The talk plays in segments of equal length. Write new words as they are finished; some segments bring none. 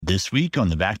This week on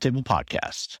the Backtable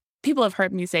Podcast. People have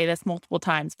heard me say this multiple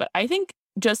times, but I think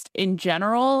just in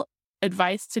general,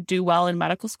 advice to do well in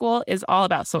medical school is all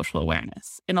about social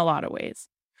awareness in a lot of ways.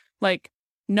 Like,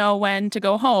 know when to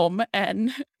go home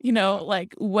and,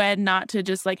 like when not to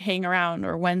just like hang around,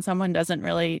 or when someone doesn't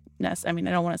really I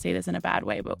don't want to say this in a bad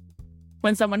way, but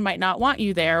when someone might not want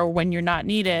you there, or when you're not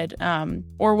needed,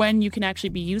 or when you can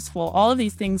actually be useful. All of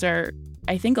these things are,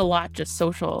 I think, a lot just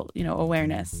social,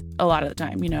 awareness a lot of the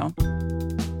time,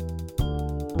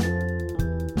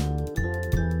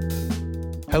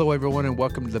 Hello, everyone, and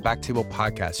welcome to the Backtable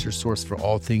Podcast, your source for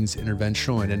all things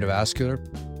interventional and endovascular.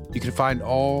 You can find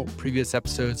all previous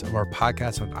episodes of our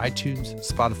podcast on iTunes,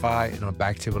 Spotify, and on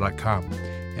backtable.com,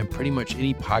 and pretty much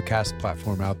any podcast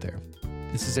platform out there.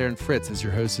 This is Aaron Fritz as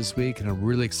your host this week, and I'm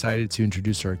really excited to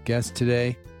introduce our guest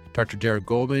today, Dr. Daryl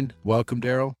Goldman. Welcome,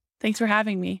 Daryl. Thanks for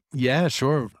having me. Yeah,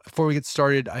 sure. Before we get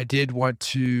started, I did want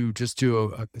to just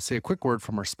do say a quick word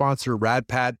from our sponsor,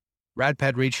 RadPad.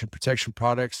 RadPad radiation protection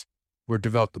products were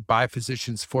developed by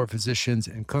physicians for physicians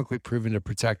and clinically proven to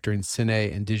protect during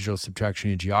Cine and digital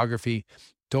subtraction angiography.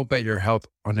 Don't bet your health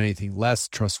on anything less.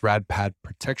 Trust RadPad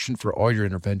protection for all your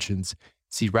interventions.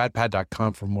 See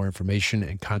radpad.com for more information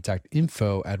and contact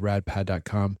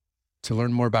info@radpad.com to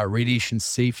learn more about radiation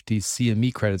safety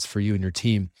CME credits for you and your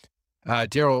team.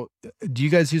 Daryl, do you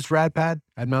guys use RadPad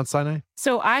at Mount Sinai?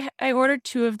 So I ordered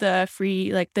 2 of the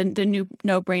free, like the new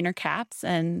no-brainer caps,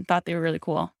 and thought they were really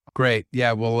cool. Great.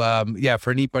 Yeah. Well,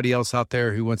 for anybody else out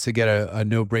there who wants to get a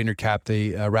no-brainer cap,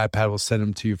 the RadPad will send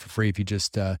them to you for free if you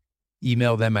just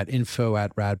email them at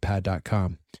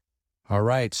info@radpad.com. All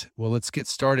right. Well, let's get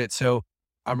started. So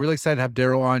I'm really excited to have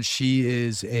Daryl on. She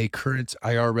is a current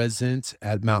IR resident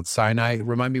at Mount Sinai.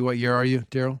 Remind me, what year are you,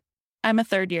 Daryl? I'm a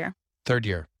third year. Third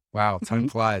year. Wow. Time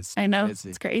flies. I know.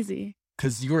 It's crazy.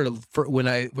 Because you were, when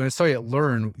I saw you at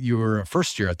Learn, you were a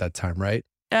first year at that time, right?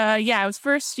 I was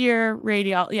first year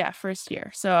first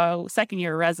year. So second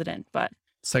year resident, but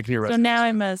second year resident. So now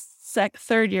I'm a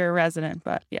third year resident,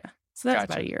 but yeah. So that's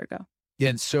Gotcha. about a year ago.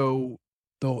 Yeah. And so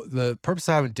the purpose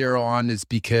of having Daryl on is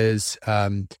because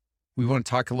we want to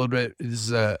talk a little bit. This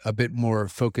is a bit more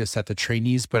focused at the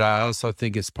trainees, but I also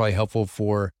think it's probably helpful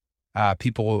for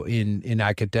people in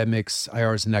academics,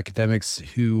 IRs and academics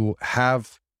who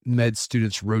have med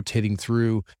students rotating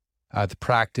through the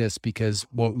practice, because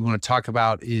what we want to talk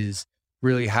about is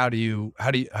really how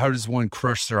does one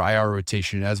crush their IR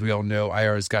rotation? As we all know,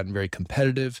 IR has gotten very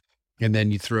competitive, and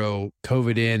then you throw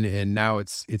COVID in, and now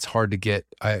it's hard to get.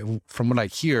 From what I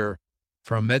hear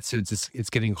from med students, it's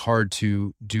getting hard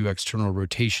to do external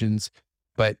rotations.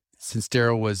 But since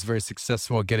Daryl was very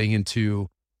successful at getting into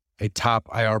a top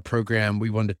IR program,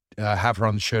 we wanted to have her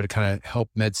on the show to kind of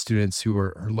help med students who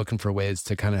are looking for ways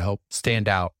to kind of help stand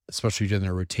out, especially during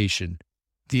their rotation.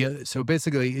 So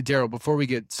basically, Daryl, before we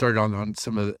get started on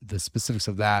some of the specifics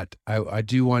of that, I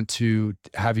do want to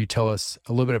have you tell us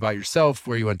a little bit about yourself,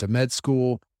 where you went to med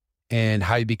school, and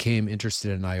how you became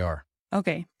interested in IR.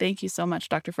 Okay. Thank you so much,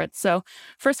 Dr. Fritz. So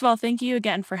first of all, thank you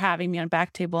again for having me on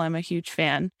Backtable. I'm a huge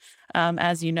fan,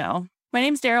 as you know. My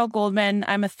name's Daryl Goldman.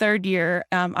 I'm a third year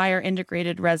IR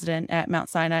integrated resident at Mount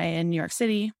Sinai in New York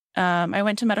City. I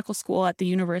went to medical school at the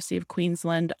University of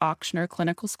Queensland Ochsner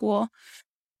Clinical School.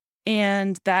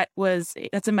 And that's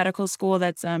a medical school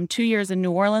that's 2 years in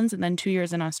New Orleans and then 2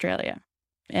 years in Australia.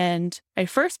 And I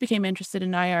first became interested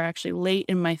in IR actually late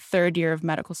in my third year of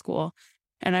medical school.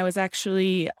 And I was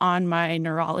actually on my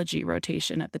neurology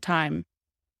rotation at the time.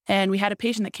 And we had a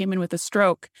patient that came in with a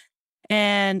stroke.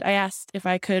 And I asked if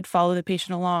I could follow the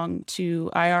patient along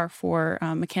to IR for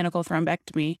mechanical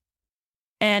thrombectomy.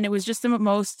 And it was just the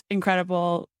most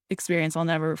incredible experience. I'll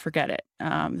never forget it.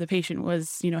 The patient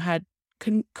was,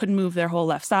 couldn't move their whole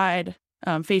left side,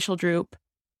 facial droop,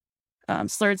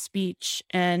 slurred speech.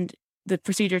 And the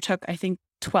procedure took, I think,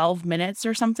 12 minutes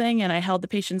or something. And I held the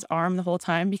patient's arm the whole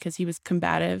time because he was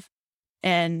combative.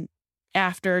 And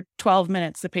after 12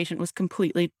 minutes, the patient was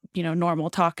completely, normal,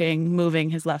 talking, moving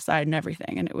his left side and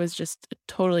everything. And it was just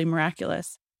totally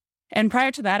miraculous. And prior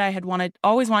to that, I had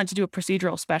always wanted to do a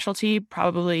procedural specialty,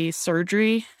 probably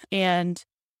surgery. And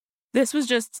this was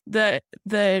just the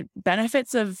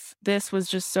benefits of this was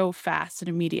just so fast and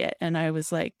immediate. And I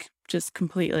was like, just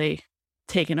completely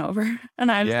taken over. And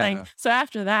I was like, so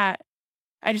after that,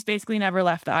 I just basically never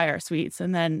left the IR suites,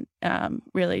 and then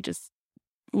really just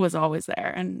was always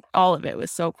there, and all of it was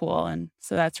so cool. And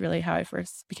so that's really how I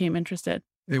first became interested.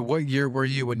 What year were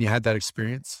you when you had that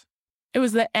experience? It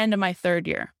was the end of my third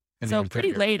year. So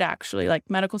pretty late, actually. Like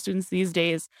medical students these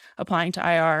days applying to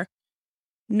IR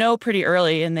know pretty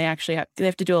early, and they have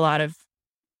to do a lot of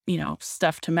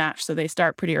stuff to match. So they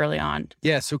start pretty early on.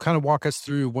 Yeah. So kind of walk us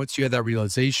through, once you had that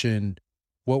realization,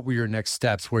 what were your next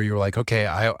steps where you were like, okay,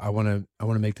 I want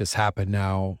to make this happen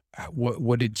now?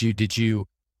 What did you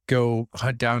go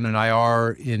hunt down an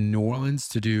IR in New Orleans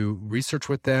to do research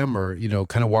with them, or,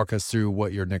 kind of walk us through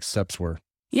what your next steps were?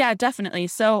 Yeah, definitely.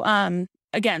 So,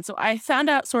 again, so I found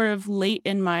out sort of late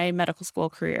in my medical school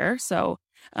career. So,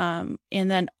 and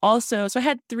then also, so I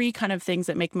had three kind of things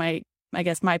that make my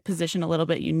position a little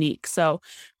bit unique. So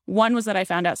one was that I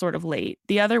found out sort of late.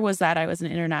 The other was that I was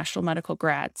an international medical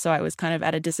grad. So I was kind of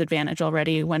at a disadvantage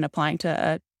already when applying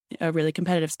to a really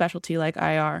competitive specialty like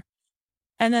IR.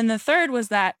 And then the third was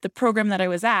that the program that I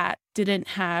was at didn't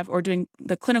have, or doing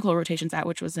the clinical rotations at,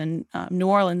 which was in New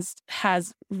Orleans,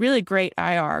 has really great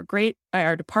IR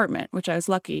department, which I was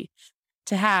lucky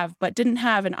to have, but didn't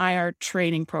have an IR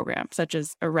training program, such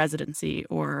as a residency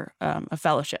or a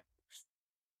fellowship.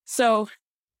 So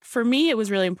for me, it was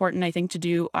really important, I think, to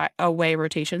do away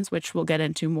rotations, which we'll get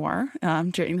into more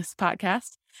during this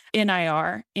podcast, in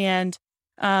IR. And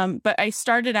but I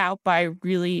started out by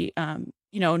really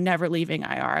never leaving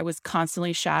IR. I was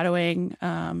constantly shadowing.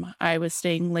 I was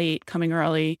staying late, coming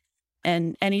early.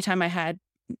 And anytime I had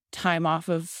time off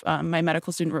of my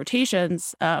medical student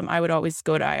rotations, I would always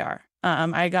go to IR.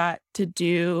 I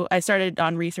started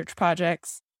on research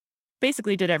projects,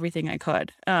 basically did everything I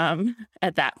could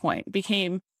at that point,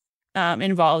 became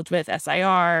involved with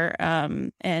SIR.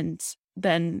 And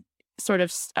then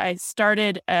I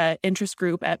started an interest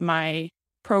group at my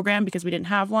program because we didn't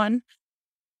have one.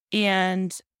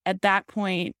 And at that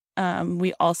point,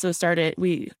 we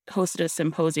hosted a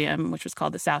symposium, which was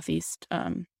called the Southeast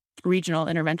Regional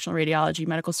Interventional Radiology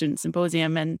Medical Student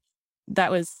Symposium. And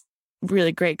that was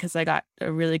really great because I got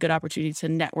a really good opportunity to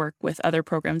network with other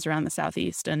programs around the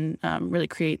Southeast and really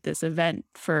create this event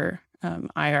for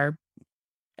IR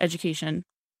education.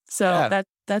 So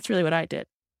that's really what I did.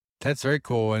 That's very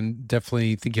cool, and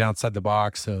definitely thinking outside the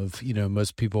box of,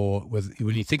 most people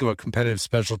when you think about competitive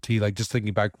specialty, like just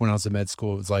thinking back when I was in med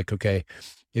school, it was like, okay,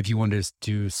 if you wanted to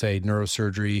do, say,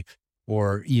 neurosurgery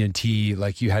or ENT,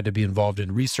 like you had to be involved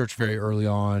in research very early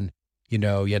on. You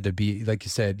had to be, like you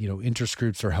said, interest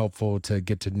groups are helpful to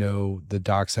get to know the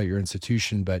docs at your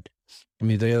institution. But I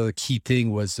mean, the other key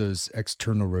thing was those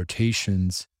external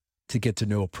rotations to get to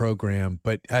know a program.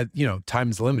 But, time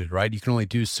is limited, right? You can only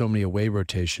do so many away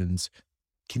rotations.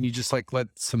 Can you just let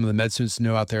some of the med students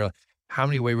know out there, how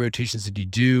many away rotations did you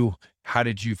do? How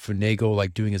did you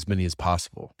finagle doing as many as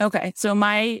possible? Okay. So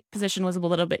my position was a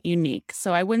little bit unique.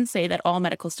 So I wouldn't say that all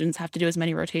medical students have to do as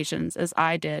many rotations as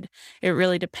I did. It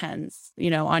really depends,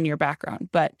 on your background.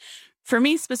 But for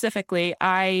me specifically,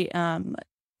 I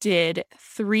did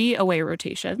 3 away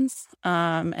rotations.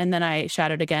 And then I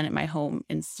shadowed again at my home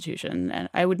institution. And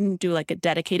I wouldn't do a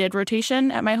dedicated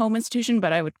rotation at my home institution,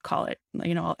 but I would call it,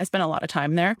 I spent a lot of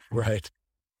time there. Right.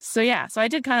 So yeah, so I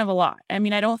did kind of a lot. I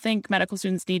mean, I don't think medical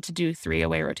students need to do 3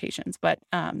 away rotations, but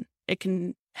it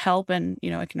can help and,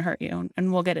 it can hurt you.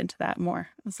 And we'll get into that more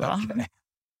as well. Okay.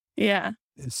 Yeah.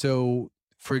 So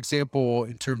for example,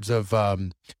 in terms of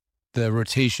the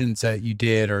rotations that you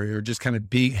did, or just kind of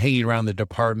hanging around the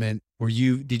department,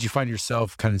 did you find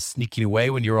yourself kind of sneaking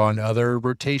away when you were on other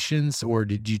rotations, or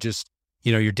did you just,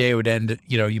 your day would end,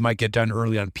 you might get done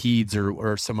early on peds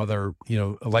or some other,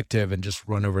 elective and just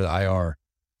run over the IR?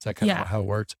 Is that kind of how it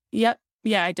worked? Yep.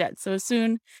 Yeah, I did. So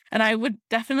and I would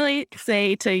definitely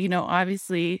say to,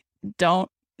 obviously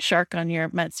don't shark on your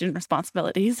med student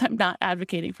responsibilities. I'm not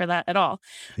advocating for that at all.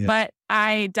 Yeah. But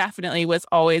I definitely was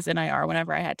always in IR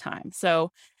whenever I had time.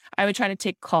 So I would try to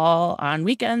take call on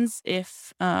weekends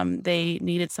if they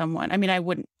needed someone. I mean, I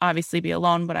wouldn't obviously be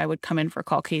alone, but I would come in for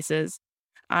call cases.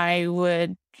 I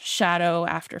would shadow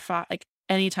after 5.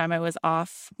 Anytime I was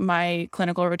off my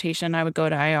clinical rotation, I would go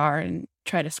to IR and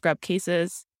try to scrub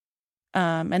cases.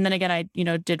 And then again, I,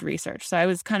 did research. So I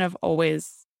was kind of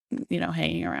always,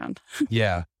 hanging around.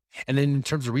 Yeah. And then in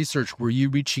terms of research, were you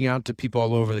reaching out to people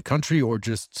all over the country or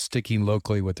just sticking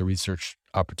locally with the research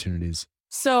opportunities?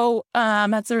 So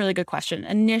that's a really good question.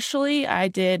 Initially, I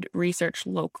did research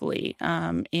locally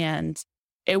and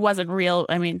it wasn't real.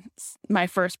 I mean, my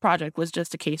first project was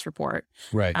just a case report.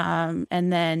 Right.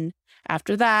 And then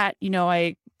after that,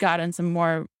 I got in some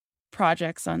more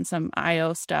projects on some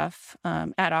IO stuff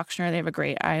at Ochsner. They have a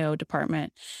great IO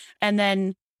department. And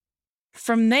then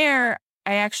from there,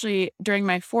 I actually, during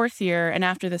my 4th year and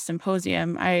after the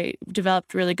symposium, I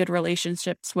developed really good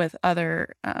relationships with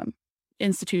other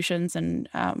institutions and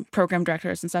program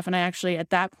directors and stuff. And I actually, at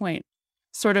that point,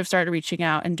 sort of started reaching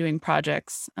out and doing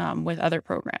projects with other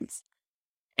programs.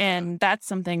 And that's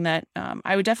something that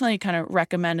I would definitely kind of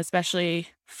recommend, especially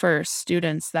for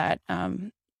students that,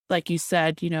 like you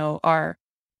said, are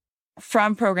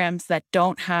from programs that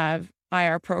don't have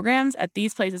IR programs at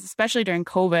these places, especially during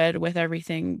COVID with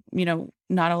everything,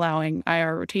 not allowing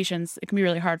IR rotations. It can be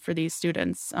really hard for these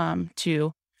students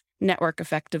to network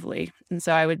effectively. And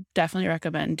so I would definitely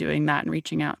recommend doing that and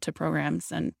reaching out to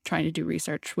programs and trying to do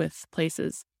research with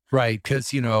places. Right.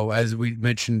 Because, as we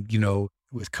mentioned,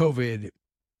 with COVID,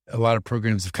 a lot of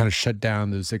programs have kind of shut down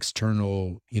those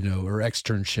external, or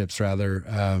externships rather,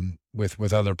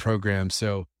 with other programs.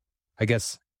 So I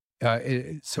guess,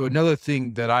 so another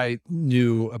thing that I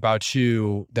knew about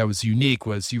you that was unique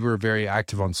was you were very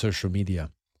active on social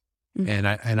media.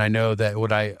 Mhm. And I know that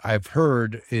what I've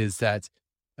heard is that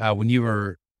when you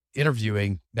were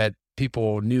interviewing, that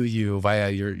people knew you via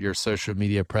your social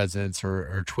media presence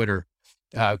or Twitter.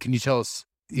 Can you tell us,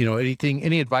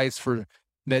 any advice for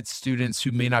med students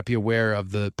who may not be aware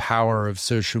of the power of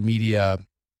social media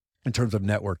in terms of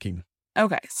networking?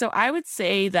 Okay. So I would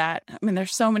say that,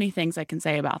 there's so many things I can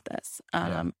say about this.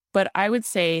 Yeah. But I would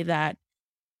say that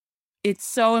it's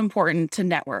so important to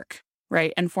network,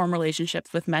 right? And form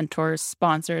relationships with mentors,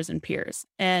 sponsors, and peers.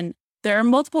 And there are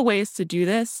multiple ways to do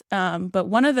this. But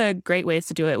one of the great ways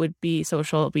to do it would be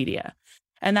social media.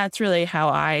 And that's really how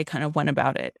I kind of went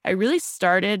about it. I really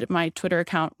started my Twitter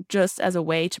account just as a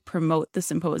way to promote the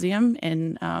symposium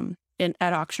at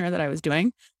Ochsner that I was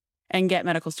doing and get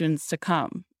medical students to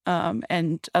come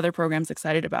and other programs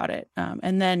excited about it.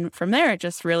 And then from there, it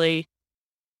just really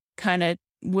kind of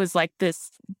was like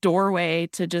this doorway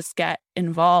to just get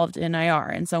involved in IR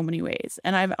in so many ways.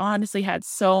 And I've honestly had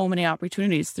so many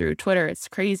opportunities through Twitter. It's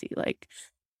crazy. Like,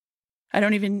 I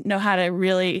don't even know how to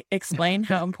really explain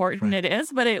how important Right. it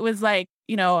is, but it was like,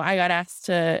 I got asked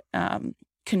to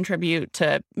contribute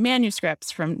to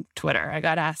manuscripts from Twitter. I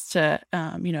got asked to,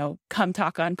 come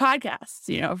talk on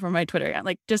podcasts, from my Twitter account,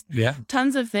 like just Yeah.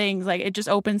 tons of things. Like it just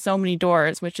opened so many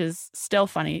doors, which is still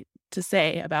funny to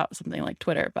say about something like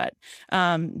Twitter. But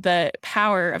the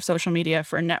power of social media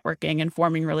for networking and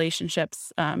forming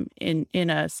relationships in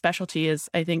a specialty is,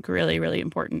 I think, really, really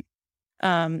important.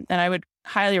 And I would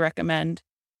highly recommend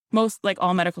most, like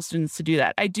all medical students, to do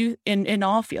that. I do in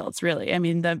all fields, really.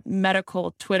 The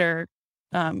medical Twitter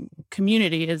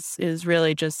community is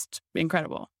really just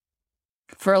incredible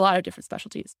for a lot of different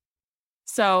specialties.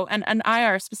 So, and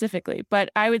IR specifically, but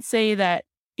I would say that,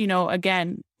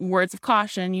 again, words of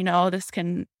caution, this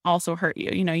can also hurt you.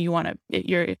 You want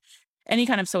to, any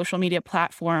kind of social media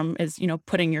platform is,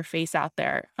 putting your face out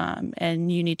there.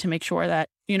 And you need to make sure that,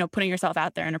 putting yourself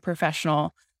out there in a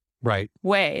professional Right.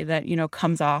 way that,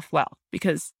 comes off well,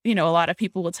 because, a lot of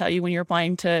people will tell you when you're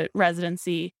applying to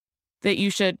residency that you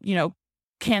should,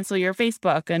 cancel your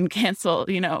Facebook and cancel,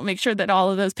 make sure that all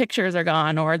of those pictures are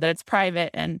gone or that it's private.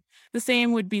 And the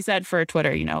same would be said for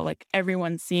Twitter, like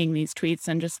everyone's seeing these tweets,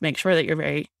 and just make sure that you're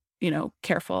very,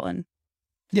 careful. And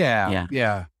Yeah.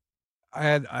 Yeah.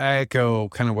 I echo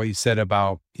kind of what you said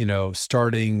about,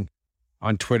 starting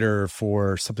on Twitter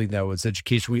for something that was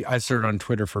education. I started on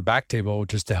Twitter for Backtable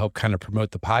just to help kind of promote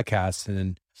the podcast.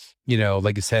 And,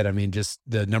 like I said, just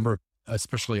the number of,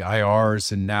 especially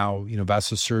IRs and now,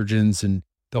 vascular surgeons and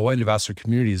the whole endovascular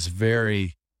community is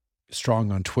very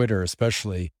strong on Twitter,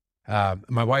 especially.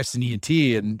 My wife's an ENT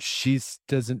and she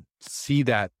doesn't see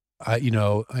that,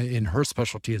 in her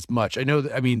specialty as much. I know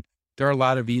that, there are a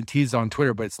lot of ENTs on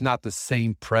Twitter, but it's not the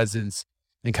same presence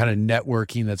and kind of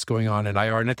networking that's going on in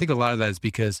IR. And I think a lot of that is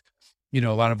because, a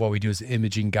lot of what we do is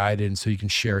imaging guided. So you can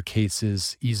share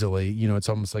cases easily. It's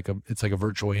almost like a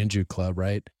virtual angio club,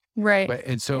 right? right. But,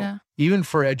 and so Yeah. even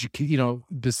for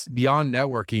this beyond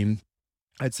networking,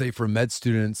 I'd say for med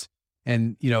students,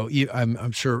 and,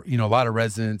 I'm sure, a lot of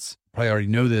residents probably already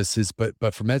know this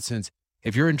but for med students,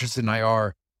 if you're interested in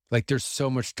IR, like there's so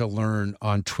much to learn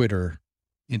on Twitter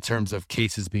in terms of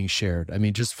cases being shared.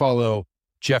 Just follow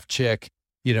Jeff Chick,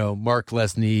 Mark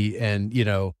Lesney, and,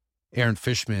 Aaron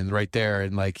Fishman right there.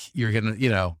 And like, you're going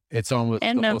to, it's almost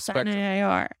And the whole Mount Sinai spectrum.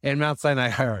 IR. And Mount Sinai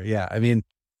IR. Yeah.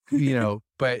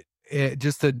 But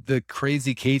just the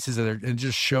crazy cases that are, and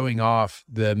just showing off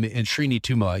and Srini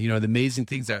Tuma, the amazing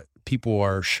things that people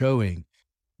are showing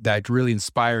that really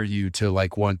inspire you to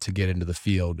like want to get into the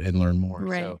field and learn more.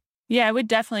 Right. So, Yeah, I would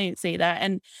definitely say that.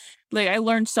 And like, I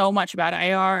learned so much about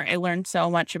IR. I learned so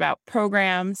much about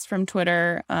programs from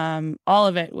Twitter. All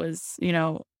of it was,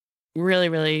 really,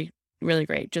 really, really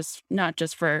great. Just not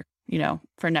just for,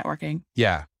 for networking.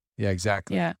 yeah,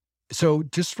 exactly. Yeah. So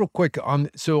just real quick on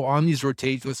these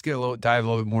rotations, let's dive a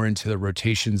little bit more into the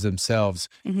rotations themselves.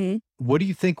 hmm What do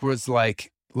you think was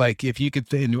like like if you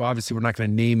could, and obviously we're not going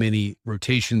to name any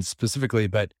rotations specifically,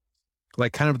 but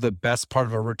like kind of the best part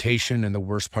of a rotation and the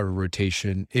worst part of a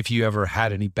rotation, if you ever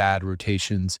had any bad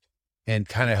rotations, and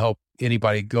kind of help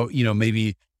anybody go,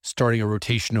 maybe starting a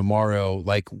rotation tomorrow,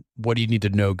 like what do you need to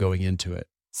know going into it?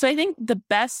 So I think the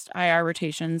best IR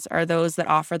rotations are those that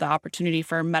offer the opportunity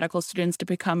for medical students to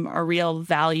become a real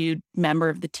valued member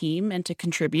of the team and to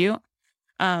contribute.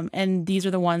 And these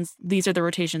are the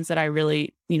rotations that I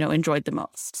really, enjoyed the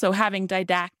most. So having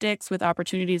didactics with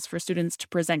opportunities for students to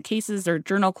present cases or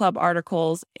journal club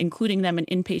articles, including them in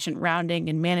inpatient rounding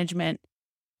and management,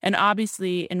 and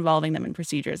obviously involving them in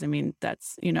procedures. I mean,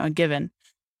 that's, a given.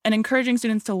 And encouraging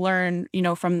students to learn,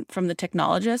 from the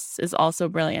technologists is also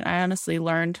brilliant. I honestly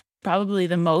learned probably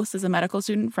the most as a medical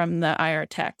student from the IR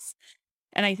techs.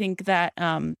 And I think that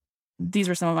these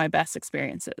were some of my best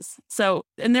experiences. So,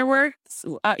 and there were,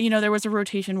 there was a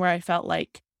rotation where I felt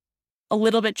like a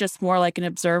little bit just more like an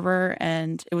observer,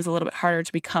 and it was a little bit harder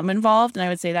to become involved. And I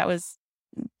would say that was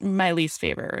my least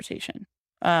favorite rotation.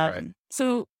 Right.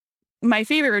 So my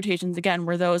favorite rotations, again,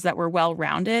 were those that were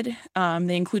well-rounded.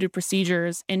 They included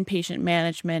procedures, inpatient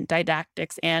management,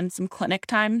 didactics, and some clinic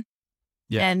time.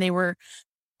 Yeah. And they were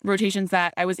rotations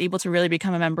that I was able to really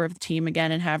become a member of the team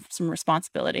again and have some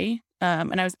responsibility.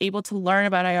 And I was able to learn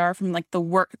about IR from like the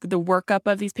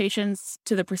workup of these patients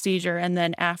to the procedure, and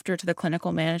then after to the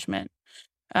clinical management,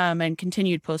 and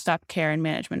continued post-op care and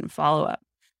management and follow-up.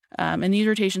 And these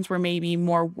rotations were maybe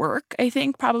more work, I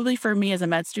think, probably for me as a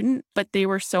med student, but they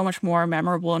were so much more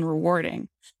memorable and rewarding.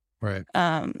 Right.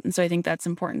 And so I think that's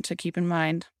important to keep in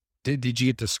mind. Did you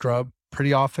get to scrub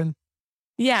pretty often?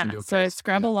 Yeah. So I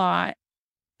scrub a lot.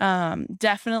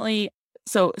 Definitely.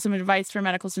 So some advice for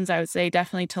medical students, I would say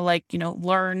definitely to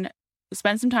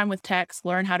spend some time with techs,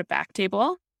 learn how to back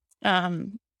table.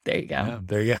 There you go. Yeah,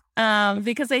 there you go.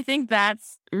 Because I think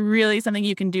that's really something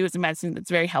you can do as a med student that's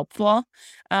very helpful.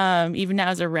 Even now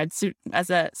as a resident,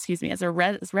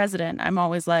 I'm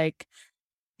always like,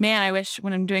 man, I wish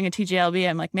when I'm doing a TJLB,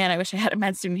 I'm like, man, I wish I had a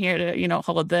med student here to,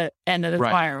 hold the end of the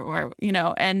wire or,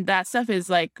 and that stuff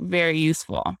is like very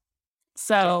useful.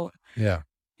 So yeah.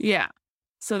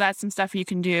 So that's some stuff you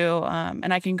can do.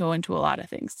 And I can go into a lot of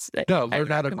things. Learn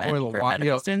how to coil a wire.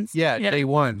 Day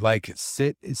one, like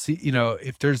see,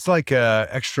 if there's like a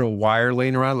extra wire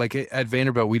laying around, like at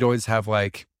Vanderbilt, we'd always have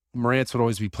like, Marantz would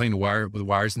always be playing with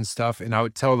wires and stuff. And I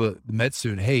would tell the med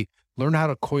student, hey, learn how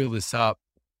to coil this up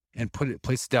and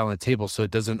place it down on the table so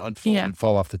it doesn't unfold and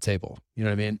fall off the table. You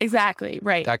know what I mean? Exactly.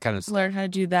 Right. That kind of stuff. Learn how to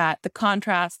do that. The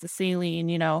contrast, the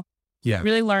saline,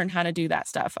 really learn how to do that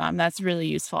stuff. That's really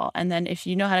useful. And then if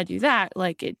you know how to do that,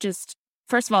 like it just,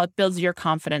 first of all, it builds your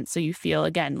confidence. So you feel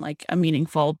again, like a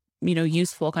meaningful,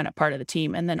 useful kind of part of the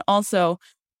team. And then also,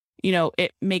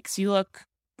 it makes you look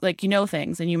like,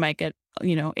 things, and you might get,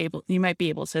 you might be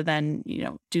able to then,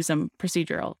 do some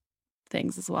procedural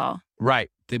things as well.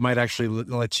 Right. They might actually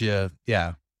let you,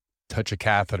 touch a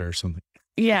catheter or something.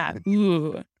 Yeah.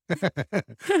 Ooh.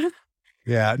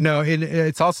 Yeah. No, and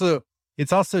it's also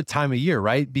time of year,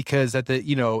 right? Because at the,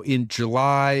 in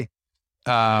July,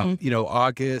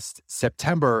 August,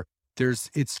 September, there's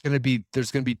going to be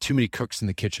too many cooks in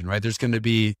the kitchen, right? There's going to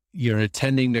be, an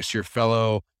attending next to your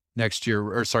fellow,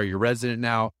 your resident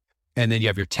now. And then you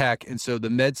have your tech. And so the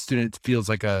med student feels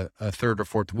like a third or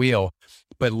fourth wheel.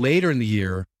 But later in the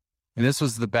year, and this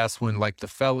was the best when like the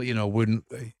fellow, when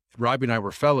Robbie and I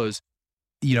were fellows,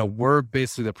 we're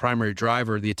basically the primary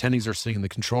driver. The attendings are sitting in the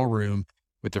control room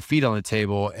with their feet on the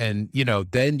table. And,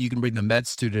 then you can bring the med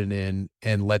student in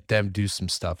and let them do some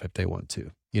stuff if they want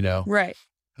to, Right.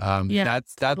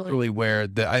 That's totally. Really where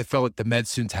I felt like the med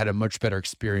students had a much better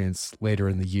experience later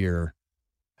in the year,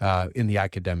 in the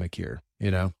academic year,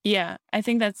 Yeah, I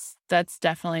think that's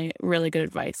definitely really good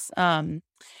advice.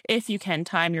 If you can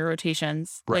time your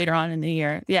rotations later on in the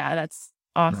year, that's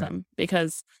awesome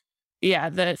because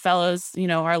the fellows,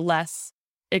 are less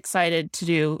excited to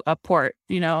do a port,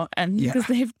 and because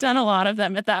they've done a lot of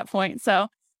them at that point. So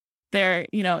they're,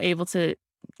 able to,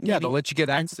 they'll let you get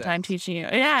access. Time teaching you.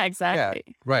 Yeah, exactly.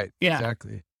 Yeah, right. Yeah.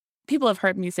 Exactly. People have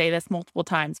heard me say this multiple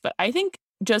times, but I think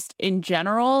just in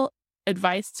general,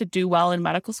 advice to do well in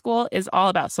medical school is all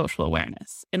about social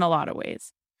awareness in a lot of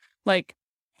ways. Like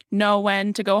know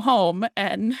when to go home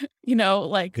and,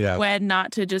 when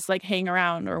not to just like hang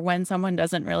around, or when someone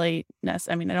doesn't really I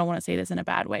don't want to say this in a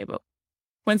bad way, but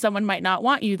when someone might not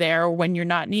want you there, or when you're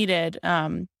not needed,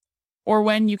 or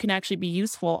when you can actually be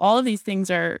useful. All of these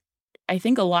things are, I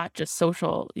think, a lot just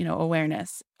social,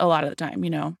 awareness a lot of the time,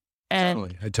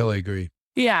 and I totally agree.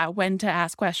 Yeah. When to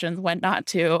ask questions, when not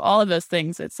to, all of those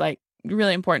things. It's like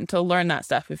really important to learn that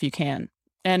stuff if you can.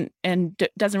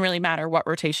 doesn't really matter what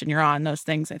rotation you're on. Those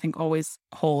things I think always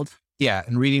hold. Yeah.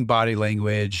 And reading body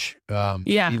language.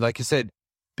 Like you said,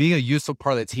 being a useful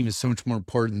part of that team is so much more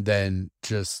important than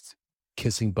just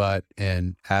kissing butt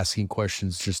and asking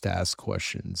questions just to ask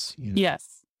questions.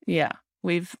 Yes. Yeah.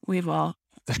 We've all,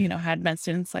 had med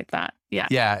students like that. Yeah.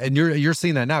 Yeah. And you're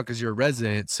seeing that now because you're a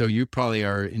resident. So you probably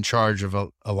are in charge of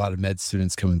a lot of med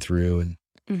students coming through and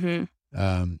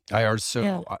IR.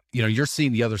 So, you're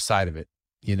seeing the other side of it,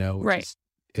 right.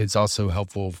 It's also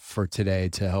helpful for today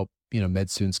to help, med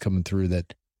students coming through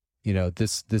that,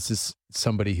 this is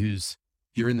somebody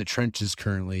you're in the trenches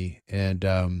currently and,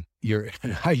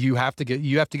 you have to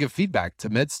give feedback to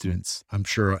med students, I'm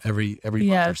sure every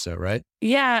month or so, right?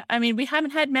 Yeah. I mean, we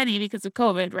haven't had many because of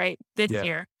COVID, right? This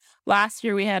year. Last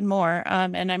year we had more,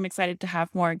 and I'm excited to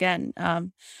have more again.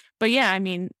 But yeah, I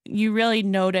mean, you really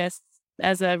notice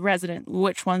as a resident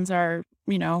which ones are,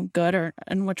 good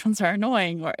and which ones are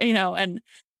annoying or, and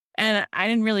I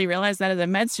didn't really realize that as a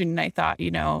med student. I thought,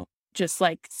 just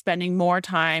like spending more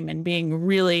time and being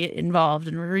really involved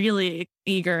and really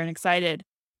eager and excited,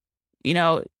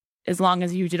 as long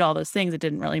as you did all those things, it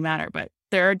didn't really matter. But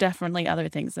there are definitely other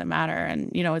things that matter.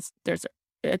 And, there's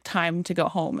a time to go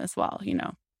home as well,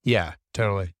 Yeah,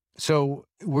 totally. So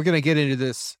we're going to get into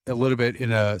this a little bit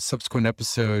in a subsequent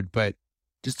episode, but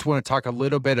just want to talk a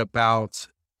little bit about,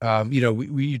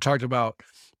 you talked about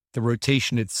the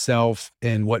rotation itself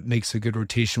and what makes a good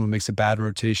rotation, what makes a bad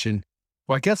rotation.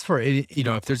 Well, I guess for any,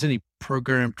 if there's any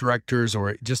program directors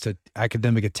or just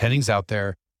academic attendings out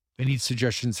there, any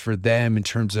suggestions for them in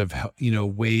terms of,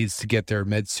 ways to get their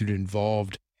med student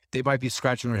involved? They might be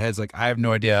scratching their heads like, I have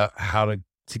no idea how to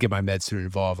get my med student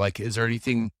involved. Like, is there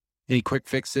any quick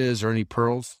fixes or any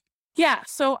pearls? Yeah.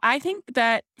 So I think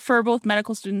that for both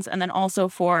medical students and then also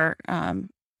for,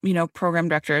 program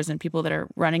directors and people that are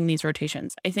running these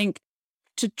rotations, I think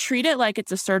to treat it like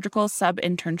it's a surgical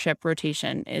sub-internship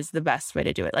rotation is the best way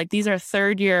to do it. Like these are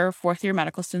third year, fourth year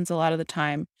medical students a lot of the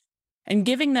time, and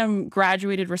giving them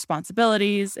graduated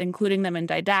responsibilities, including them in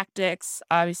didactics,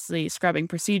 obviously scrubbing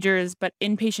procedures, but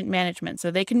inpatient management. So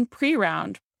they can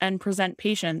pre-round and present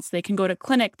patients. They can go to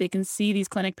clinic. They can see these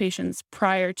clinic patients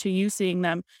prior to you seeing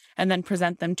them and then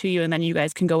present them to you. And then you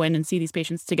guys can go in and see these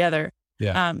patients together.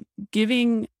 Yeah.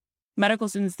 Giving medical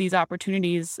students these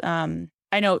opportunities.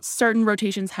 I know certain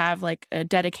rotations have like a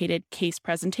dedicated case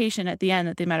presentation at the end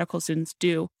that the medical students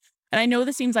do. And I know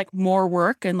this seems like more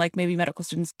work and like maybe medical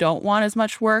students don't want as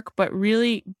much work, but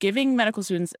really giving medical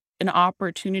students an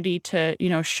opportunity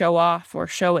to, show off or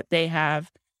show what they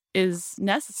have is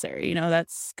necessary.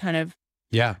 That's kind of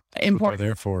important. What they're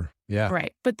there for. Yeah.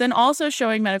 Right. But then also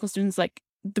showing medical students like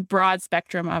the broad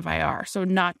spectrum of IR. So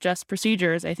not just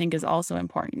procedures, I think is also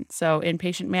important. So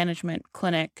inpatient management,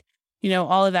 clinic,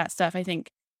 all of that stuff, I think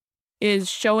is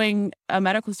showing a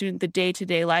medical student the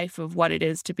day-to-day life of what it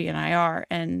is to be an IR.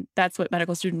 And that's what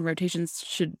medical student rotations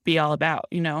should be all about,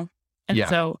 And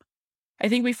so I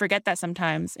think we forget that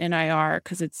sometimes in IR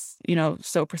because it's,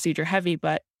 so procedure heavy,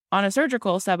 but on a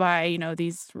surgical sub-I,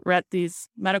 these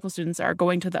medical students are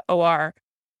going to the OR,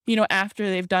 after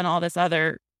they've done all this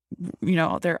other,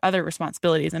 their other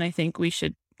responsibilities. And I think we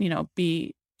should,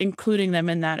 be including them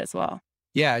in that as well.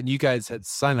 Yeah. And you guys at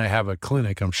Sinai have a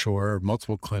clinic, I'm sure, or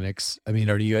multiple clinics. I mean,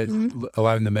 are you guys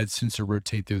allowing the med students to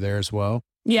rotate through there as well?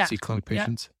 Yeah. See clinic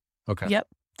patients? Yep. Okay. Yep,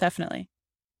 definitely.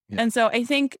 Yeah. And so I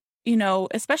think,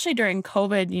 especially during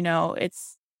COVID,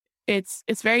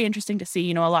 it's very interesting to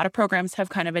see, a lot of programs have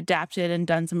kind of adapted and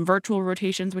done some virtual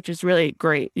rotations, which is really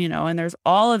great, and there's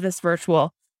all of this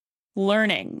virtual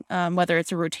learning, whether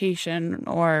it's a rotation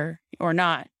or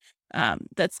not,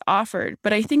 that's offered.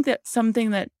 But I think that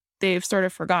something that they've sort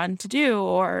of forgotten to do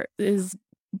or is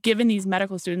given these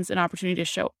medical students an opportunity to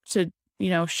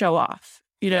show off,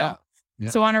 Yeah.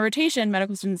 So on a rotation,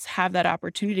 medical students have that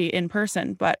opportunity in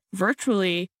person, but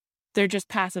virtually they're just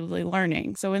passively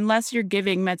learning. So unless you're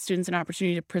giving med students an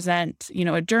opportunity to present,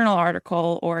 a journal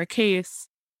article or a case,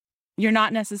 you're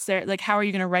not necessarily like, how are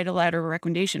you going to write a letter of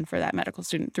recommendation for that medical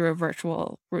student through a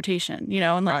virtual rotation,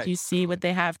 unless you see what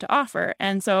they have to offer.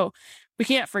 And so we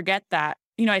can't forget that.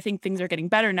 I think things are getting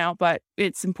better now, but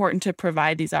it's important to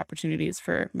provide these opportunities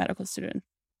for medical students.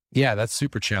 Yeah, that's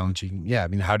super challenging. Yeah. I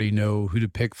mean, how do you know who to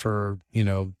pick for,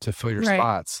 to fill your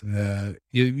spots?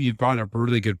 You brought up a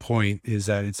really good point is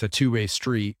that it's a two-way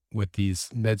street with these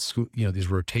med school, these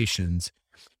rotations.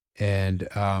 And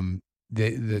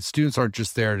the students aren't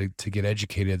just there to get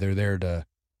educated. They're there to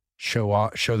show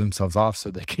themselves off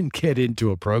so they can get into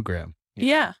a program.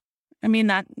 Yeah. I mean,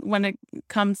 that when it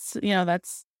comes,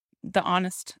 that's the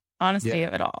honesty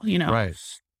of it all, Right.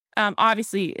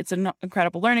 Obviously, it's an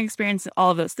incredible learning experience,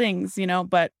 all of those things,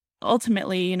 but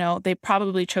ultimately, they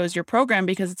probably chose your program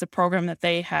because it's a program that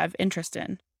they have interest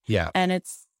in. Yeah. And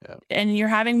and you're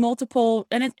having multiple,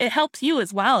 and it helps you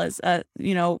as well as,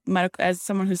 as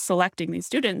someone who's selecting these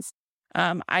students.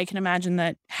 I can imagine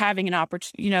that having an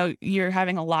opportunity, you're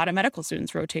having a lot of medical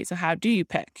students rotate. So how do you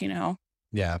pick,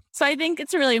 Yeah. So I think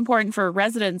it's really important for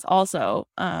residents also.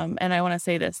 And I want to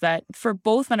say this, that for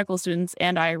both medical students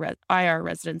and IR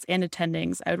residents and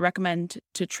attendings, I would recommend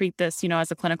to treat this,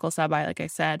 as a clinical sub-I, like I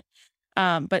said.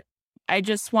 But I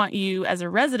just want you as a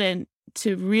resident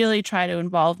to really try to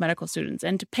involve medical students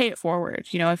and to pay it forward.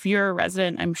 If you're a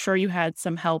resident, I'm sure you had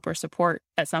some help or support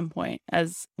at some point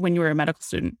as when you were a medical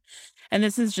student. And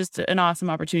this is just an awesome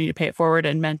opportunity to pay it forward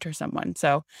and mentor someone.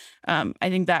 So I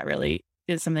think that really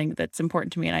is something that's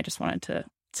important to me. And I just wanted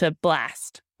to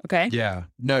blast. Okay. Yeah.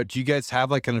 No, do you guys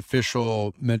have like an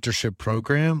official mentorship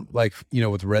program, like,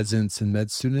 with residents and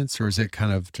med students, or is it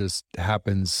kind of just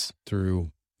happens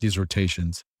through these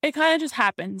rotations? It kind of just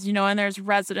happens, and there's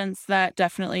residents that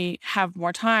definitely have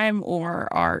more time or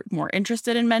are more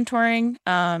interested in mentoring.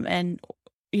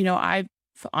 I've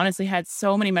honestly had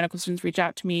so many medical students reach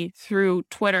out to me through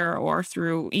Twitter or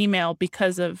through email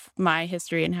because of my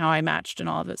history and how I matched and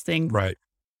all of those things. Right.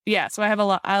 Yeah. So I have a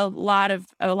lot of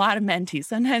mentees,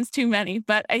 sometimes too many,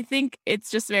 but I think it's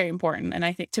just very important. And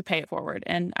I think to pay it forward,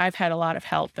 and I've had a lot of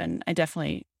help, and I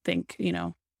definitely think,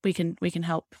 we can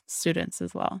help students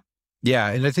as well. Yeah.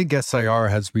 And I think SIR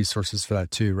has resources for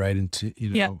that too, right? And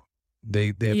they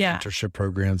have mentorship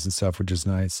programs and stuff, which is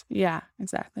nice. Yeah,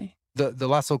 exactly. The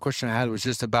last little question I had was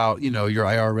just about, your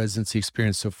IR residency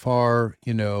experience so far,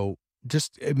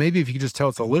 just maybe if you could just tell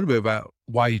us a little bit about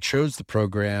why you chose the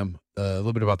program, a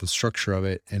little bit about the structure of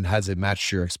it, and has it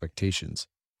matched your expectations?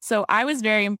 So I was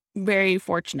very, very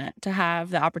fortunate to have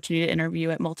the opportunity to interview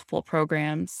at multiple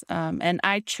programs. And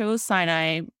I chose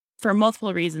Sinai for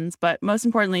multiple reasons, but most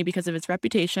importantly, because of its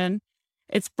reputation,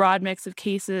 its broad mix of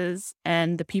cases,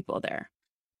 and the people there.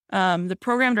 The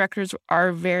program directors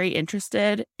are very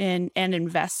interested in and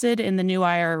invested in the new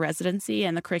IR residency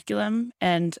and the curriculum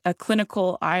and a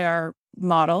clinical IR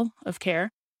model of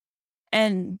care.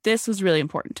 And this was really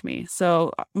important to me.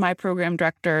 So my program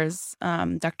directors,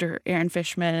 Dr. Aaron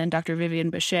Fishman and Dr. Vivian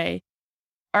Boucher,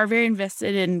 are very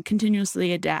invested in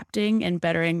continuously adapting and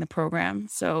bettering the program.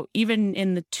 So even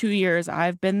in the 2 years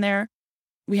I've been there,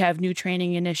 we have new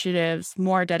training initiatives,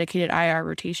 more dedicated IR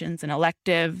rotations and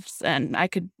electives, and I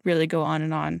could really go on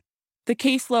and on. The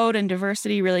caseload and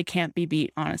diversity really can't be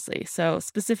beat, honestly. So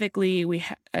specifically,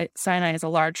 Sinai is a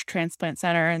large transplant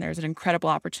center, and there's an incredible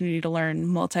opportunity to learn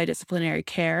multidisciplinary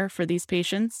care for these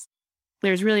patients.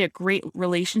 There's really a great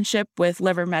relationship with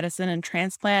liver medicine and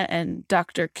transplant, and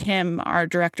Dr. Kim, our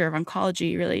director of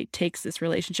oncology, really takes this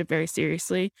relationship very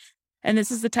seriously. And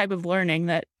this is the type of learning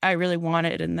that I really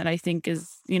wanted and that I think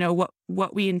is,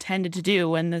 what we intended to do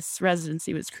when this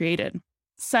residency was created.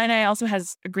 Sinai also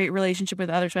has a great relationship with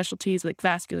other specialties like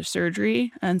vascular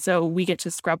surgery. And so we get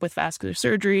to scrub with vascular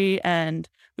surgery and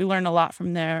we learn a lot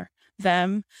from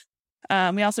them.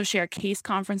 We also share case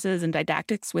conferences and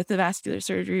didactics with the vascular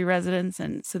surgery residents.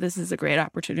 And so this is a great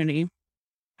opportunity.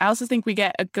 I also think we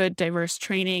get a good diverse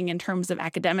training in terms of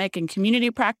academic and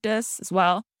community practice as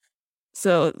well.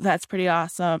 So that's pretty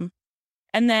awesome.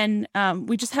 And then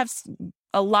we just have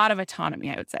a lot of autonomy,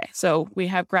 I would say. So we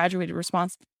have graduated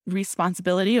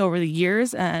responsibility over the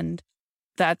years, and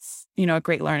that's, a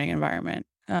great learning environment.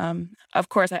 Of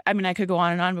course, I could go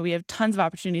on and on, but we have tons of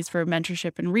opportunities for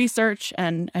mentorship and research,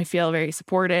 and I feel very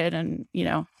supported, and,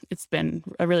 it's been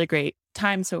a really great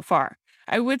time so far.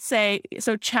 I would say,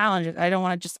 so challenges, I don't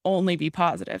want to just only be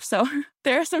positive. So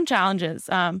there are some challenges.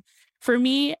 For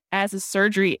me, as a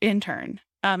surgery intern,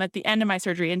 at the end of my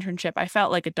surgery internship, I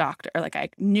felt like a doctor. Like I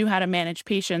knew how to manage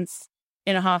patients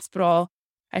in a hospital.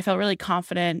 I felt really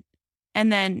confident.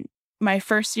 And then my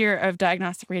first year of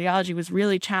diagnostic radiology was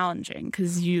really challenging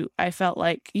because I felt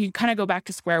like you kind of go back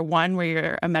to square one where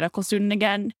you're a medical student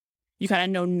again. You kind of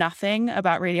know nothing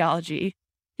about radiology.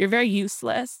 You're very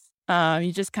useless.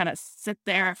 You just kind of sit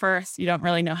there at first. You don't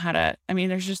really know how to,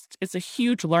 it's a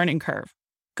huge learning curve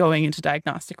going into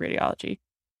diagnostic radiology.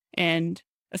 And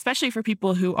especially for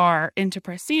people who are into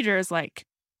procedures like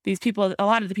these people, a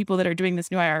lot of the people that are doing this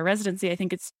new IR residency, I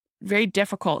think it's very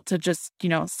difficult to just,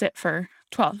 sit for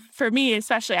 12. For me,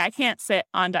 especially, I can't sit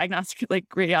on diagnostic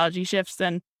radiology shifts,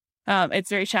 and it's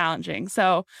very challenging.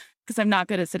 So, because I'm not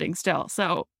good at sitting still.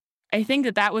 So I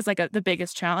think that was the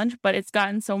biggest challenge, but it's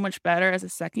gotten so much better as a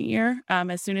second year.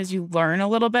 As soon as you learn a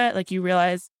little bit, you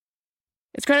realize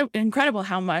it's incredible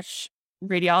how much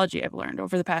radiology I've learned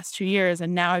over the past 2 years.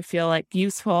 And now I feel like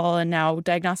useful. And now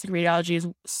diagnostic radiology is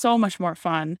so much more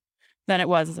fun than it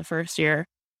was as a first year.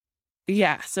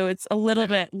 Yeah. So it's a little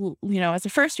bit, as a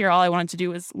first year, all I wanted to do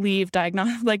was leave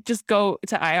diagnostic, like just go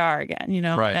to IR again,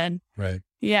 Right. And Right.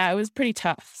 yeah, it was pretty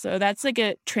tough. So that's like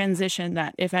a transition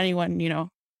that if anyone,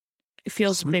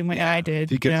 feels the same way I did.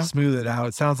 If you could smooth it out,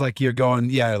 it sounds like you're going,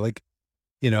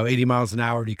 80 miles an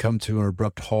hour to come to an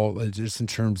abrupt halt, just in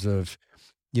terms of,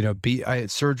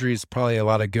 surgery is probably a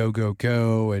lot of go, go,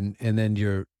 go. And then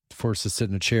you're forced to sit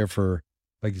in a chair for,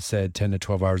 like you said, 10 to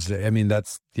 12 hours a day. I mean,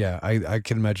 I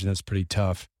can imagine that's pretty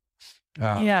tough.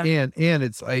 Yeah. And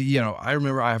it's, I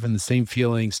remember having the same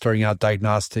feeling starting out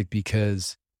diagnostic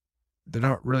because they're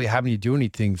not really having you do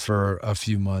anything for a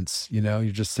few months.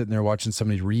 You're just sitting there watching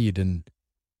somebody read, and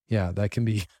that can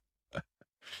be,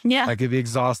 that can be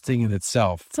exhausting in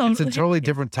itself. Totally. It's a totally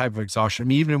different type of exhaustion. I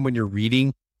mean, even when you're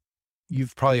reading,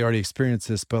 you've probably already experienced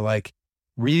this, but like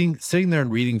sitting there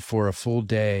and reading for a full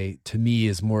day to me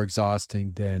is more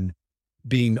exhausting than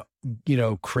being,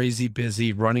 crazy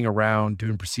busy, running around,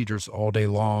 doing procedures all day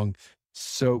long,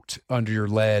 soaked under your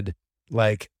lead.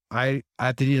 Like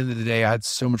at the end of the day, I had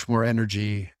so much more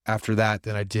energy after that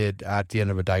than I did at the end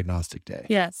of a diagnostic day.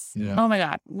 Yes. Oh my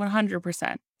God.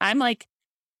 100%. I'm like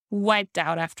wiped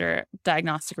out after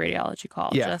diagnostic radiology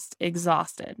call, just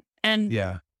exhausted. And,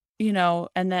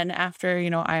 and then after,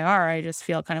 IR, I just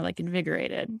feel kind of like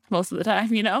invigorated most of the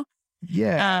time, even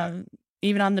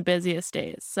on the busiest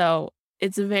days. So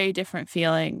it's a very different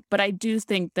feeling. But I do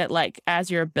think that like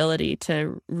as your ability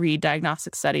to read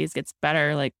diagnostic studies gets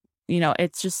better, like,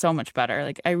 it's just so much better.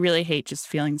 Like I really hate just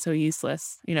feeling so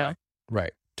useless,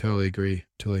 Right. Totally agree.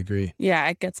 Yeah,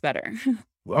 it gets better.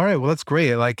 All right. Well, that's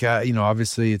great. Like,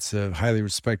 obviously it's a highly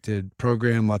respected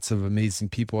program, lots of amazing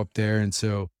people up there. And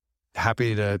so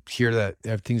happy to hear that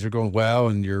things are going well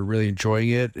and you're really enjoying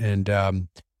it. And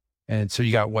so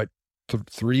you got what,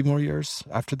 3 more years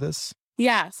after this?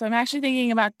 Yeah. So I'm actually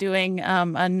thinking about doing a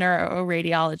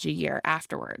neuroradiology year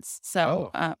afterwards.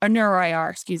 So a neuro IR,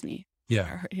 excuse me.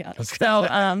 Yeah. So,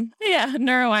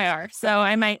 neuro IR. So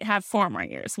I might have 4 more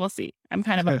years. We'll see. I'm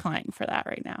kind of applying for that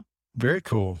right now. Very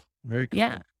cool. Very cool.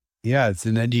 Yeah. Yeah.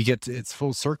 And then it's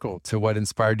full circle to what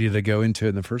inspired you to go into it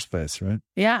in the first place, right?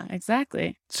 Yeah,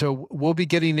 exactly. So we'll be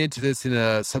getting into this in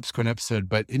a subsequent episode,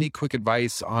 but any quick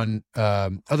advice on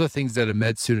other things that a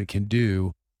med student can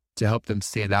do to help them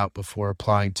stand out before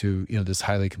applying to, this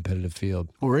highly competitive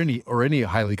field or any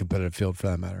highly competitive field for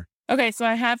that matter? Okay, so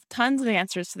I have tons of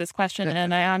answers to this question,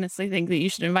 and I honestly think that you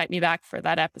should invite me back for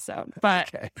that episode.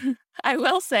 But I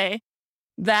will say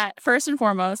that first and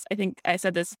foremost, I think I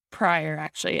said this prior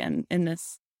actually in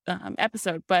this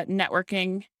episode, but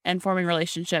networking and forming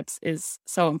relationships is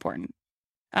so important.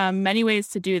 Many ways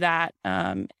to do that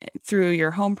through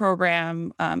your home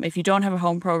program. If you don't have a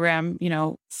home program,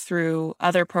 through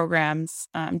other programs,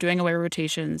 doing away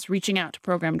rotations, reaching out to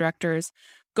program directors,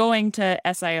 going to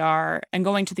SIR and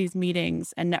going to these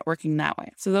meetings and networking that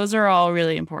way. So those are all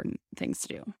really important things to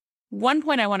do. One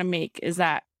point I want to make is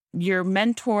that your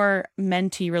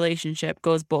mentor-mentee relationship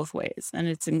goes both ways, and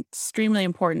it's extremely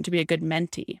important to be a good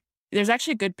mentee. There's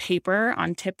actually a good paper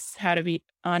on tips how to be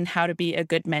a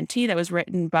good mentee that was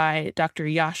written by Dr.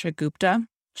 Yasha Gupta.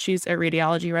 She's a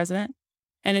radiology resident.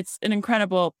 And it's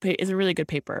a really good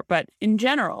paper. But in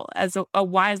general, as a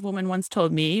wise woman once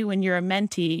told me, when you're a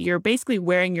mentee, you're basically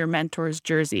wearing your mentor's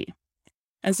jersey.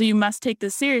 And so you must take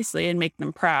this seriously and make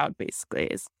them proud, basically,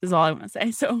 is all I want to say.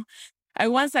 So I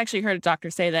once actually heard a doctor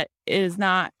say that it is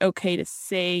not okay to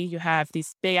say you have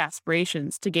these big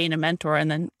aspirations to gain a mentor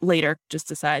and then later just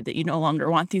decide that you no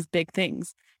longer want these big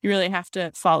things. You really have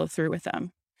to follow through with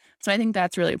them. So I think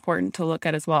that's really important to look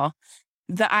at as well.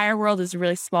 The IR world is a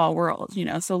really small world,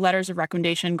 so letters of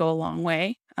recommendation go a long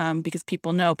way because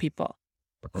people know people.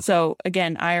 So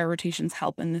again, IR rotations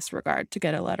help in this regard to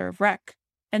get a letter of rec.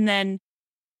 And then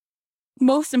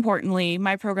most importantly,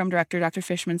 my program director, Dr.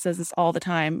 Fishman, says this all the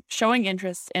time. Showing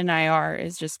interest in IR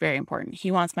is just very important.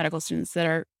 He wants medical students that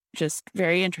are just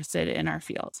very interested in our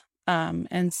field.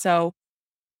 And so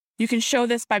you can show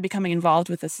this by becoming involved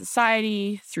with the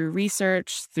society, through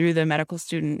research, through the medical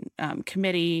student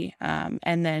committee,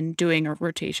 and then doing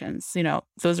rotations.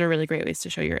 Those are really great ways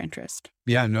to show your interest.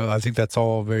 Yeah, no, I think that's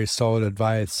all very solid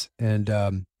advice. And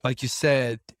like you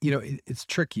said, it's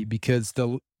tricky because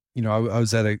I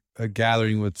was at a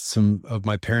gathering with some of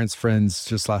my parents' friends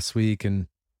just last week, and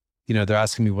they're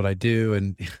asking me what I do,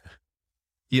 and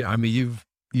I mean,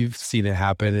 you've seen it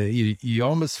happen. You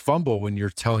almost fumble when you're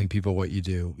telling people what you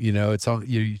do. It's all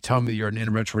you tell them that you're an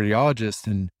interventional radiologist,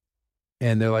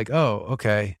 and they're like, "Oh,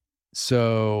 okay,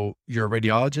 so you're a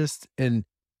radiologist," and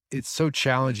it's so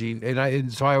challenging.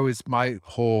 And so I always, my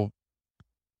whole,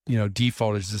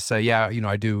 default is to say, yeah,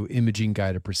 I do imaging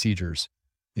guided procedures,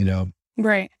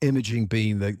 Right. imaging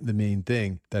being the main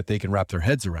thing that they can wrap their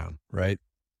heads around. Right.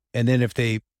 And then if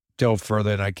they delve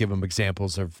further and I give them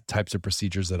examples of types of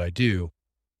procedures that I do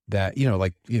that,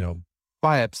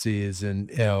 biopsies and,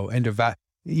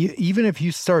 even if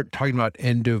you start talking about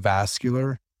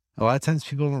endovascular, a lot of times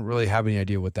people don't really have any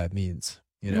idea what that means,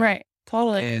 Right.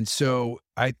 Totally. And so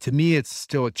to me, it's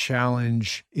still a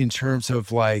challenge in terms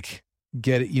of like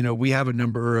we have a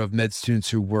number of med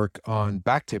students who work on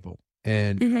Backtable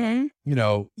and,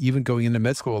 even going into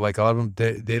med school, like a lot of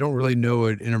them, they don't really know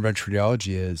what interventional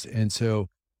radiology is. And so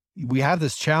we have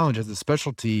this challenge as a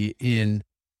specialty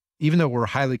even though we're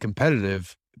highly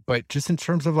competitive, but just in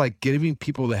terms of like giving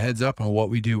people the heads up on what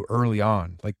we do early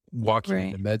on, like walking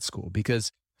into med school,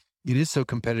 because it is so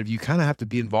competitive. You kind of have to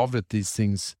be involved with these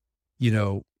things,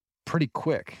 pretty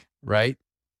quick. Right.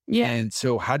 Yeah. And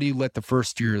so how do you let the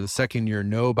first year, the second year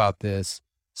know about this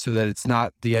so that it's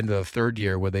not the end of the third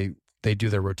year where they do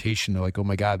their rotation? They're like, oh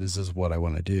my God, this is what I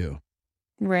want to do.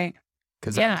 Right.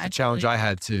 Cause that's the challenge I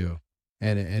had too.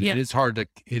 And it is hard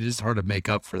to make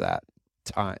up for that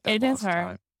time. It is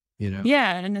hard. Time,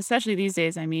 Yeah. And especially these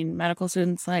days, I mean, medical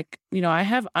students, like, I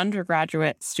have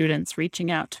undergraduate students reaching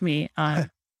out to me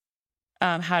on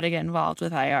how to get involved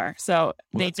with IR. So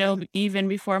they know even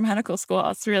before medical school.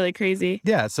 It's really crazy.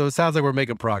 Yeah. So it sounds like we're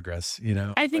making progress,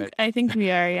 I think we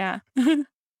are. Yeah.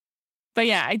 But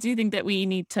yeah, I do think that we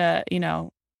need to,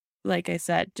 like I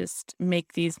said, just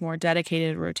make these more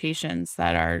dedicated rotations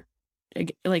that are,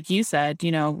 like you said,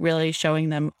 really showing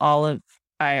them all of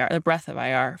IR, the breadth of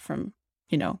IR from,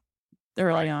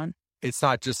 early on. It's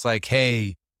not just like,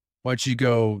 hey, why don't you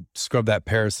go scrub that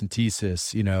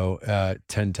paracentesis,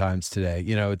 10 times today?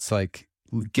 It's like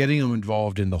getting them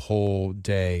involved in the whole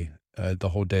day, the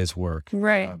whole day's work.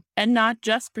 Right. And not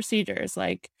just procedures,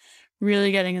 like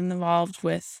really getting involved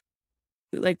with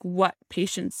like what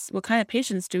kind of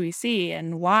patients do we see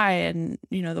and why, and,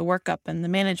 the workup and the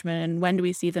management and when do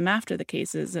we see them after the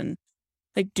cases, and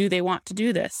like, do they want to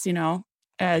do this,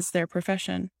 as their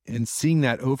profession? And seeing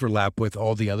that overlap with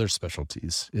all the other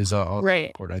specialties is also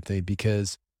important, I think,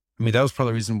 because that was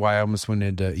probably the reason why I almost went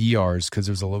into ERs, because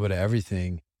there was a little bit of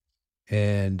everything,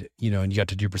 and, and you got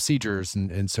to do procedures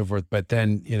and so forth. But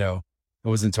then, it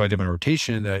wasn't until I did my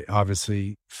rotation that I,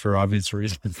 obviously, for obvious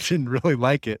reasons, didn't really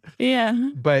like it.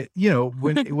 Yeah. But,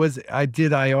 when I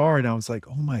did IR and I was like,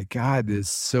 oh my God, there's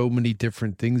so many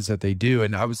different things that they do.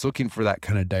 And I was looking for that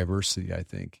kind of diversity, I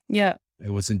think. Yeah. It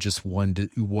wasn't just one,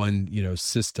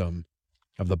 system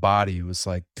of the body. It was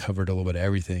like covered a little bit of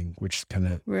everything, which kind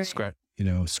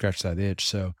of scratched that itch.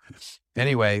 So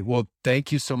anyway, well,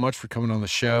 thank you so much for coming on the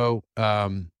show.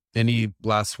 Any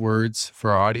last words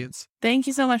for our audience? Thank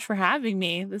you so much for having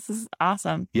me. This is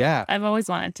awesome. Yeah. I've always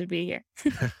wanted to be here.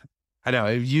 I know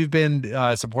you've been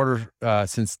a supporter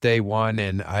since day one,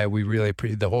 and we really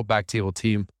appreciate the whole Backtable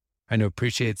team. I know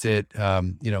appreciates it.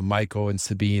 Michael and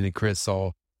Sabine and Chris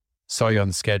all saw you on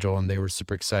the schedule, and they were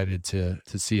super excited to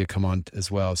see you come on as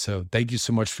well. So thank you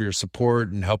so much for your support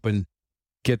and helping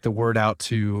get the word out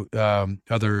to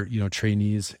other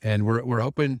trainees. And we're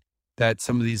hoping that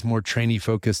some of these more trainee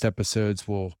focused episodes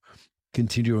will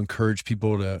continue to encourage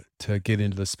people to get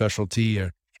into the specialty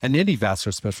and any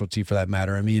vascular specialty for that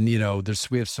matter. I mean,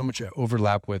 we have so much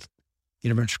overlap with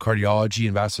interventional cardiology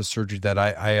and vascular surgery that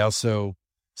I also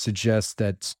suggest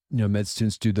that med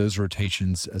students do those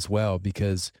rotations as well,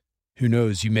 because who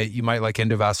knows, you might like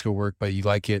endovascular work, but you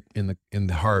like it in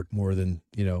the heart more than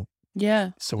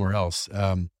somewhere else.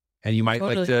 And you might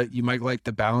like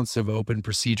the balance of open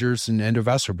procedures and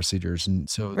endovascular procedures, and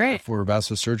so therefore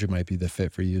vascular surgery might be the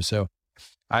fit for you. So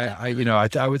I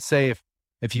would say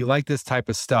if you like this type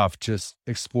of stuff, just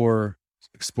explore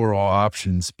all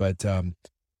options. But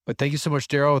thank you so much,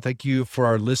 Daryl. Thank you for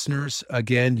our listeners.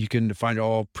 Again, you can find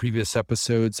all previous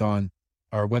episodes on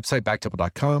our website,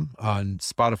 backtable.com, on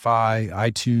Spotify,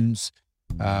 iTunes.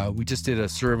 We just did a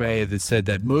survey that said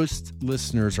that most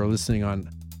listeners are listening on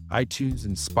iTunes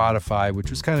and Spotify, which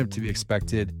was kind of to be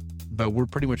expected, but we're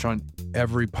pretty much on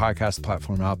every podcast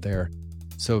platform out there.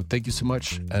 So thank you so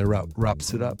much. That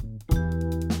wraps it up.